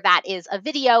 whether that is a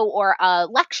video or a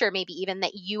lecture, maybe even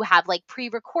that you have like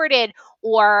pre-recorded,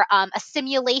 or a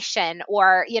simulation,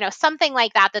 or, something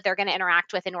like that that they're going to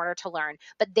interact with in order to learn.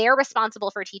 But they're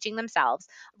responsible for teaching themselves,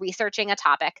 researching a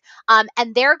topic,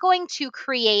 and they're going to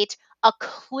create a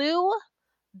clue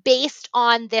based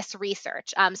on this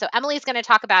research. So Emily's going to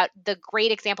talk about the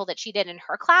great example that she did in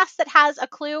her class that has a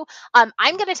clue.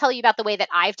 I'm going to tell you about the way that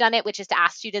I've done it, which is to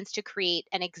ask students to create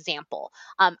an example.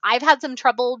 I've had some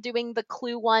trouble doing the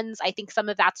clue ones. I think some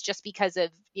of that's just because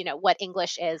of, what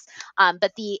English is.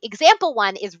 But the example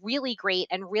one is really great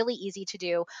and really easy to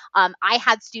do. I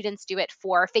had students do it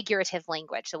for figurative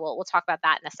language. So we'll talk about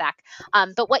that in a sec.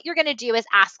 But what you're going to do is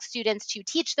ask students to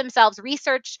teach themselves,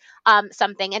 research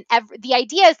something. And the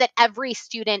idea is that every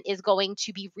student is going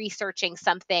to be researching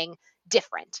something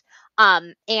different.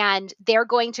 And they're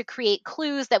going to create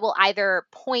clues that will either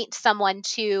point someone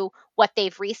to what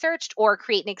they've researched or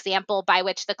create an example by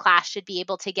which the class should be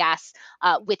able to guess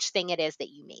which thing it is that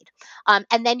you made.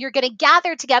 And then you're going to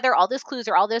gather together all those clues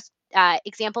or all those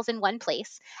examples in one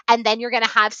place. And then you're going to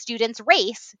have students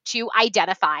race to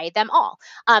identify them all.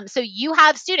 So you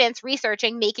have students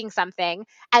researching, making something,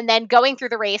 and then going through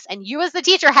the race. And you, as the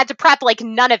teacher, had to prep like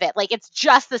none of it. Like it's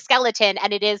just the skeleton.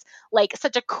 And it is like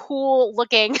such a cool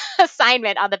looking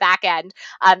assignment on the back end.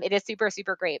 It is super,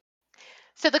 super great.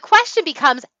 So the question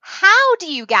becomes, how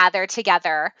do you gather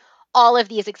together all of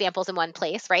these examples in one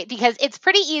place, right? Because it's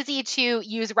pretty easy to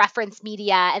use reference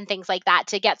media and things like that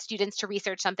to get students to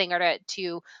research something or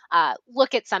to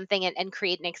look at something and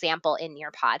create an example in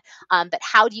Nearpod. But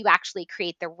how do you actually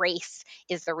create the race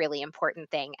is the really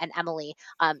important thing. And Emily,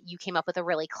 you came up with a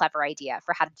really clever idea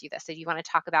for how to do this. So do you want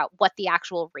to talk about what the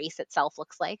actual race itself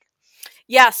looks like?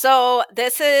 Yeah, so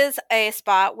this is a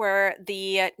spot where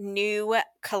the new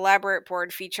collaborate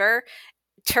board feature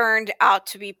turned out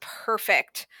to be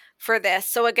perfect for this.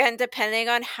 So again, depending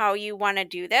on how you want to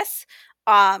do this,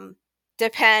 um,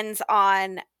 depends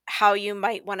on how you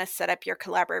might want to set up your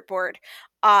collaborate board.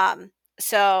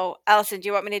 So Allison, do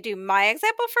you want me to do my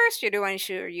example first, or do you want to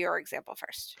share your example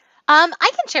first? I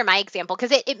can share my example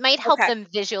because it might help Okay. them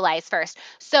visualize first.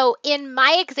 So, in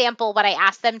my example, what I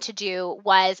asked them to do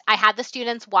was I had the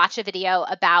students watch a video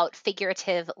about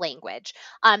figurative language.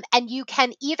 And you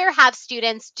can either have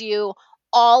students do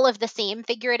all of the same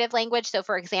figurative language. So,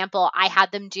 for example, I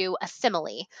had them do a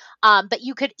simile, but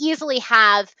you could easily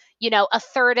have, a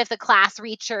third of the class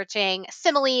researching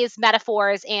similes,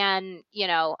 metaphors, and,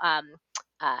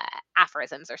 uh,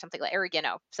 aphorisms or something like, or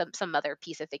some other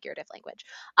piece of figurative language.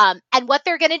 And what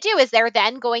they're going to do is they're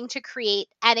then going to create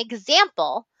an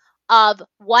example of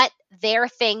what their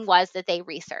thing was that they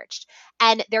researched.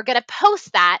 And they're going to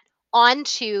post that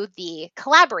onto the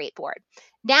Collaborate board.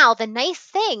 Now, the nice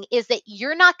thing is that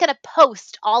you're not going to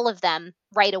post all of them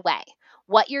right away.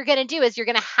 What you're going to do is you're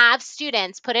going to have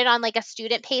students put it on like a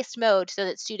student paced mode so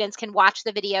that students can watch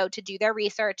the video to do their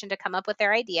research and to come up with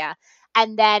their idea,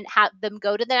 and then have them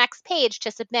go to the next page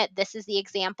to submit. This is the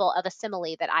example of a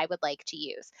simile that I would like to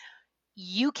use.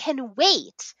 You can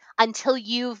wait until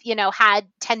you've, had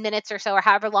 10 minutes or so, or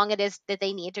however long it is that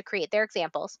they need to create their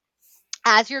examples.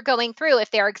 As you're going through,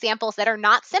 if there are examples that are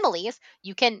not similes,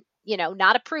 you can,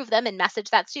 not approve them and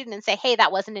message that student and say, hey,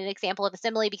 that wasn't an example of a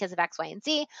simile because of X, Y, and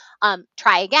Z.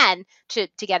 Try again to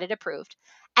get it approved.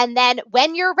 And then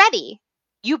when you're ready,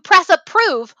 you press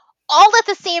approve all at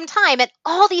the same time, and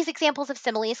all these examples of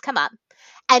similes come up.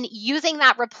 And using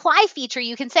that reply feature,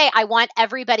 you can say, I want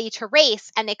everybody to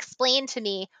race and explain to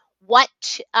me what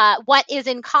is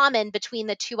in common between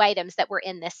the two items that were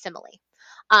in this simile.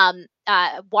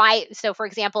 Why? So, for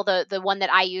example, the one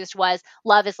that I used was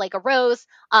love is like a rose.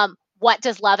 What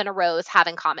does love and a rose have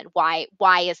in common? Why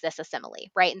is this a simile,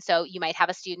 right? And so you might have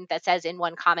a student that says in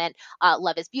one comment,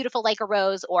 love is beautiful like a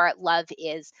rose, or love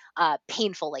is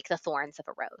painful like the thorns of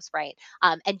a rose, right?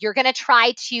 And you're going to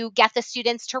try to get the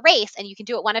students to race, and you can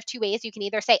do it one of two ways. You can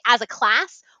either say, as a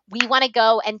class, we want to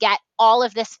go and get all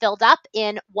of this filled up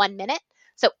in 1 minute.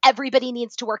 So everybody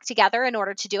needs to work together in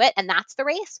order to do it, and that's the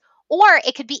race. Or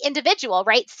it could be individual,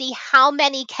 right? See how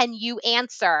many can you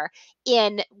answer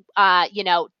in,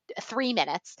 3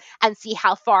 minutes, and see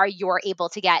how far you're able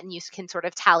to get, and you can sort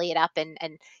of tally it up and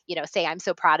say, I'm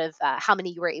so proud of how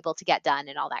many you were able to get done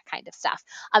and all that kind of stuff.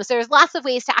 So there's lots of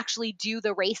ways to actually do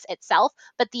the race itself,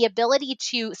 but the ability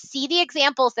to see the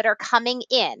examples that are coming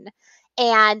in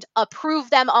and approve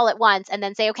them all at once, and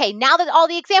then say, okay, now that all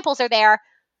the examples are there,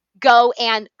 go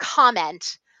and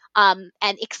comment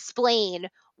and explain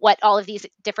what all of these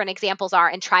different examples are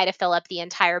and try to fill up the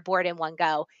entire board in one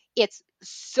go. It's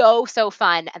so, so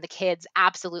fun, and the kids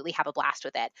absolutely have a blast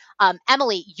with it.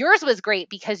 Emily, yours was great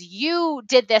because you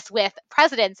did this with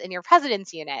presidents in your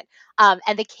president's unit,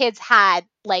 and the kids had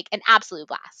like an absolute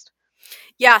blast.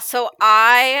 Yeah, so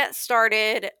I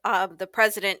started the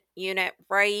president unit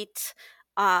right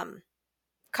um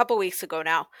couple weeks ago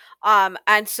now.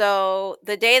 And so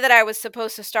the day that I was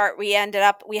supposed to start, we had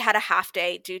a half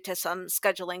day due to some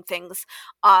scheduling things.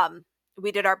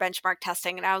 We did our benchmark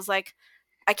testing, and I was like,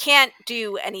 I can't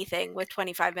do anything with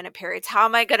 25-minute periods. How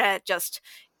am I going to just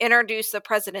introduce the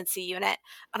presidency unit?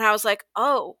 And I was like,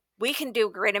 oh, we can do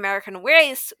Great American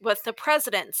Race with the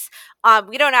presidents.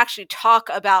 We don't actually talk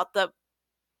about the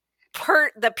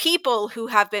people who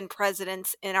have been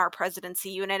presidents in our presidency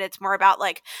unit. It's more about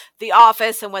like the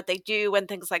office and what they do and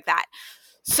things like that.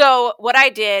 So what I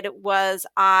did was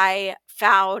I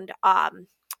found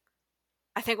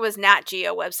I think it was Nat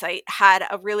Geo website had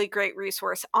a really great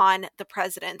resource on the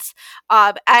presidents.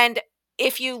 And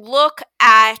if you look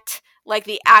at like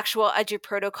the actual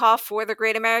Eduprotocol for the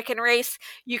Great American Race,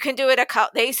 you can do it.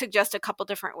 They suggest a couple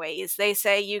different ways. They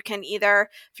say you can either,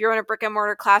 if you're in a brick and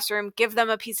mortar classroom, give them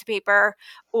a piece of paper,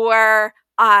 or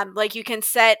like you can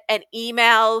set an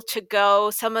email to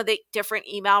go. Some of the different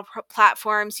email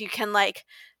platforms, you can like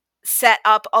set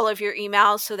up all of your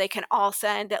emails so they can all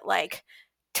send at like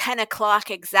 10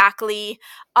 o'clock exactly.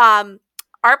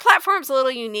 Our platform's a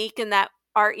little unique in that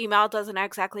our email doesn't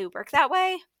exactly work that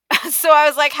way. So I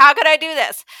was like, how could I do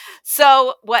this?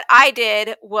 So what I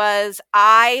did was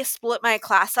I split my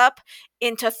class up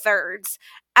into thirds,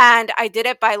 and I did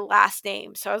it by last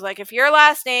name. So I was like, if your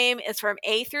last name is from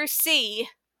A through C,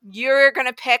 you're going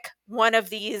to pick one of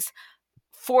these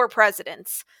 4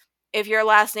 presidents. If your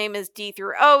last name is D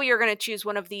through O, you're going to choose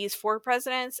one of these 4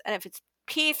 presidents. And if it's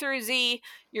P through Z,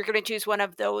 you're going to choose one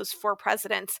of those 4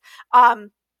 presidents.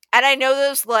 And I know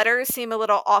those letters seem a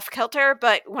little off kilter,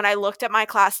 but when I looked at my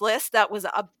class list, that was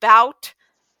about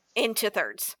into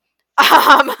thirds.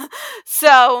 Um,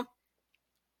 so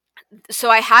so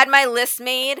I had my list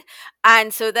made,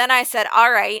 and so then I said,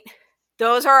 all right,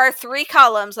 those are our 3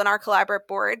 columns on our collaborate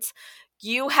boards.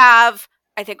 You have,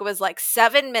 I think it was like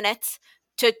 7 minutes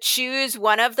to choose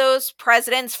one of those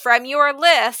presidents from your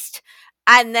list,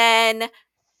 and then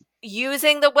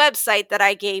using the website that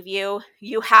I gave you,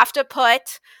 you have to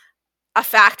put a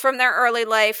fact from their early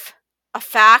life, a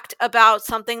fact about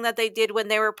something that they did when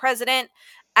they were president,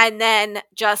 and then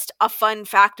just a fun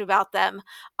fact about them.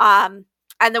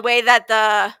 And the way that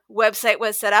the website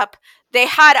was set up, they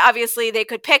had, obviously they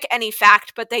could pick any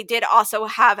fact, but they did also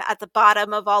have at the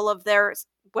bottom of all of their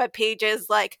web pages,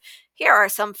 like, here are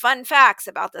some fun facts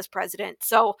about this president.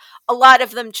 So a lot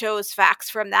of them chose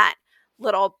facts from that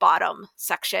little bottom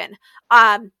section.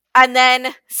 And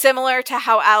then, similar to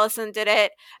how Allison did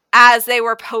it, as they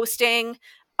were posting,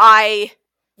 I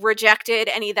rejected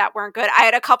any that weren't good. I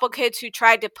had a couple kids who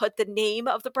tried to put the name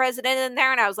of the president in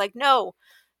there, and I was like, no,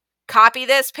 copy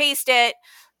this, paste it,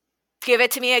 give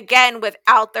it to me again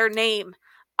without their name.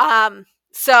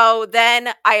 So then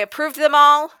I approved them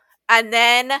all, and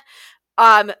then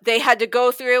they had to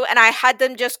go through, and I had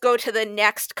them just go to the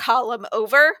next column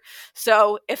over.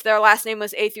 So if their last name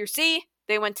was A through C,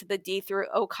 they went to the D through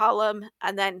O column,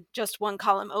 and then just one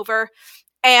column over,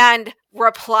 and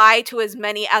reply to as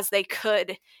many as they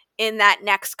could in that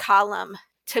next column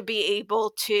to be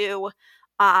able to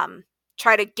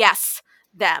try to guess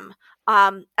them.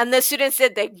 And the students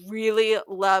did, they really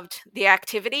loved the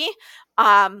activity.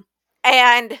 And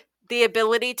the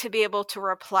ability to be able to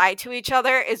reply to each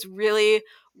other is really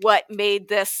what made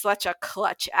this such a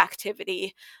clutch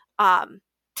activity,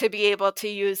 to be able to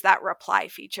use that reply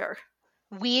feature.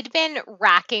 We'd been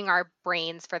racking our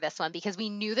brains for this one because we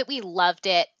knew that we loved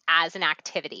it as an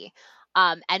activity.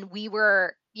 And we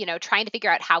were, trying to figure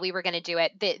out how we were going to do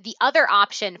it. The other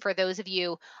option for those of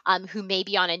you who may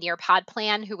be on a Nearpod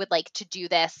plan who would like to do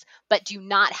this, but do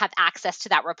not have access to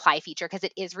that reply feature because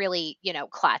it is really,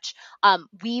 clutch.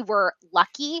 We were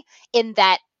lucky in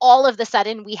that all of the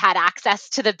sudden we had access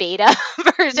to the beta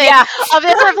version Yeah. of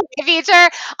this reply feature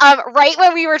right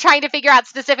when we were trying to figure out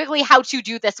specifically how to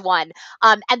do this one.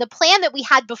 And the plan that we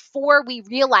had before we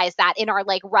realized that in our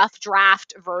like rough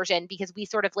draft version, because we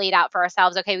sort of laid out for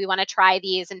ourselves, okay, we want to try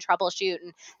these and troubleshoot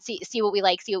and see what we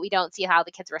like, see what we don't, see how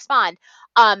the kids respond.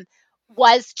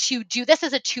 Was to do this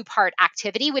as a 2-part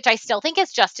activity, which I still think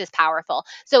is just as powerful.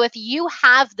 So if you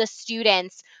have the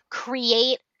students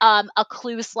create a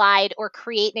clue slide or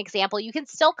create an example, you can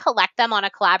still collect them on a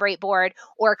Collaborate board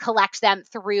or collect them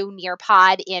through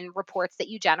Nearpod in reports that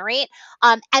you generate.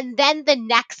 And then the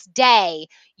next day,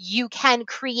 you can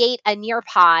create a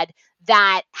Nearpod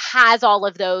that has all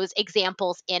of those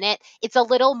examples in it. It's a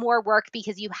little more work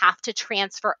because you have to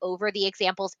transfer over the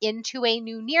examples into a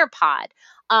new Nearpod.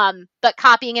 But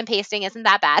copying and pasting isn't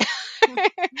that bad.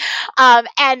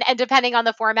 And depending on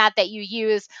the format that you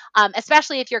use,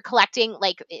 especially if you're collecting,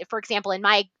 like for example, in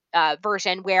my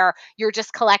version where you're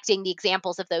just collecting the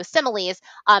examples of those similes,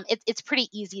 it's pretty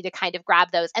easy to kind of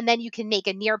grab those. And then you can make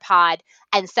a Nearpod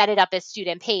and set it up as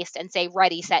student paced and say,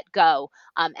 ready, set, go,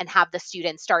 and have the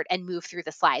students start and move through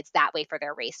the slides that way for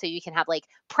their race. So you can have like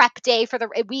prep day for the,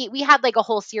 we had like a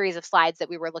whole series of slides that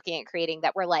we were looking at creating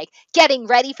that were like getting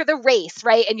ready for the race,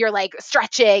 right? And you're like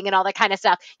stretching and all that kind of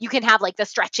stuff. You can have like the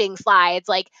stretching slides,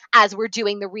 like as we're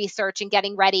doing the research and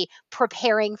getting ready,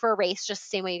 preparing for a race, just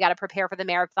the same way you got to prepare for the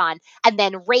marathon. And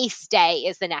then race day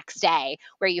is the next day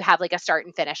where you have like a start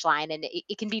and finish line, and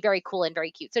it can be very cool and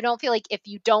very cute. So don't feel like if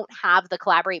you don't have the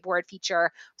collaborate board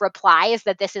feature replies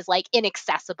that this is like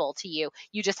inaccessible to you.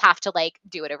 You just have to like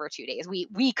do it over 2 days.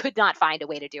 We could not find a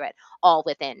way to do it all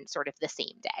within sort of the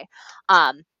same day.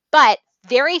 But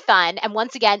very fun. And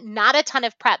once again, not a ton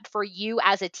of prep for you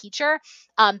as a teacher,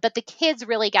 but the kids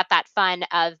really get that fun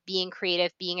of being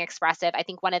creative, being expressive. I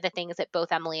think one of the things that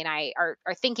both Emily and I are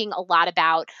thinking a lot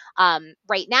about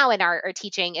right now in our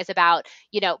teaching is about,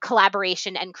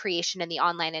 collaboration and creation in the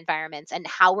online environments and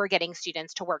how we're getting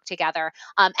students to work together.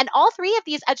 And all three of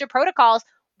these Eduprotocols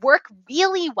work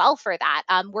really well for that.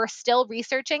 We're still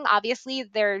researching. Obviously,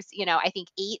 there's, I think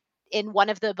 8 in one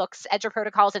of the books,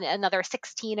 Eduprotocols, and another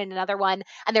 16 in another one.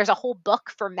 And there's a whole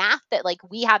book for math that like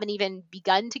we haven't even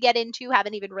begun to get into,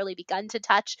 haven't even really begun to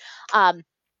touch.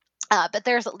 But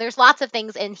there's lots of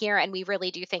things in here, and we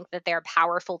really do think that they're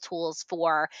powerful tools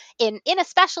for in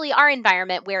especially our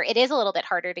environment where it is a little bit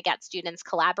harder to get students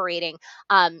collaborating.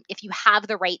 If you have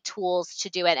the right tools to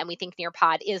do it, and we think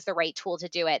Nearpod is the right tool to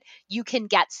do it, you can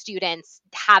get students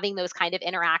having those kind of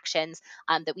interactions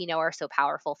that we know are so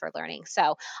powerful for learning.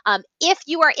 So if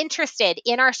you are interested,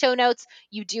 in our show notes,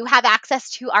 you do have access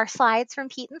to our slides from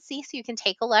Pete and C, so you can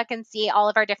take a look and see all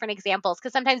of our different examples.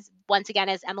 Because sometimes, once again,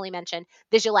 as Emily mentioned,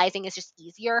 visualizing is just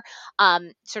easier,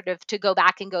 sort of to go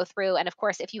back and go through. And of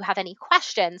course, if you have any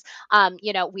questions,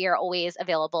 we are always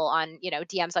available on,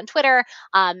 DMs on Twitter,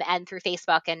 and through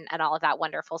Facebook, and all of that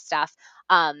wonderful stuff.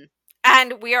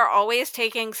 And we are always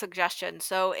taking suggestions.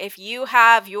 So if you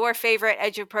have your favorite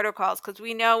Eduprotocols, because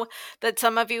we know that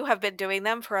some of you have been doing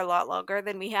them for a lot longer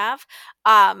than we have,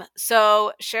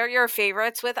 so share your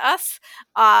favorites with us.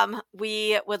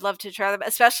 We would love to try them,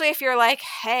 especially if you're like,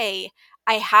 hey,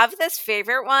 I have this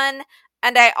favorite one,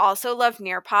 and I also love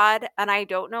Nearpod, and I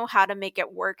don't know how to make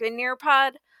it work in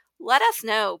Nearpod. Let us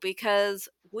know, because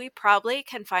we probably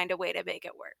can find a way to make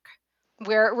it work.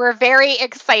 We're very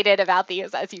excited about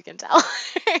these, as you can tell,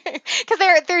 because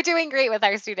they're doing great with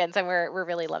our students, and we're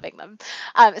really loving them.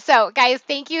 So, guys,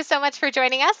 thank you so much for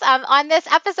joining us on this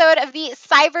episode of the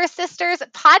Cyber Sisters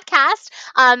podcast.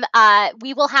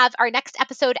 We will have our next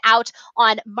episode out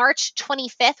on March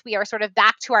 25th. We are sort of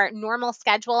back to our normal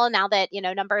schedule now that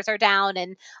numbers are down,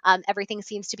 and everything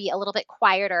seems to be a little bit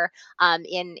quieter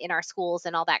in our schools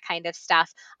and all that kind of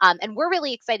stuff. And we're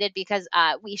really excited because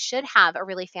we should have a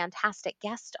really fantastic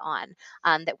guest on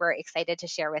that we're excited to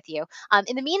share with you.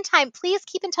 In the meantime, please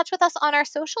keep in touch with us on our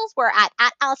socials. We're at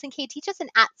Allison K Teaches and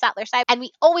at Sattler Cyber, and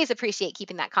we always appreciate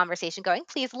keeping that conversation going.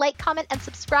 Please like, comment, and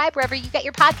subscribe wherever you get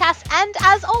your podcasts. And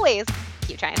as always,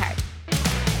 keep trying hard.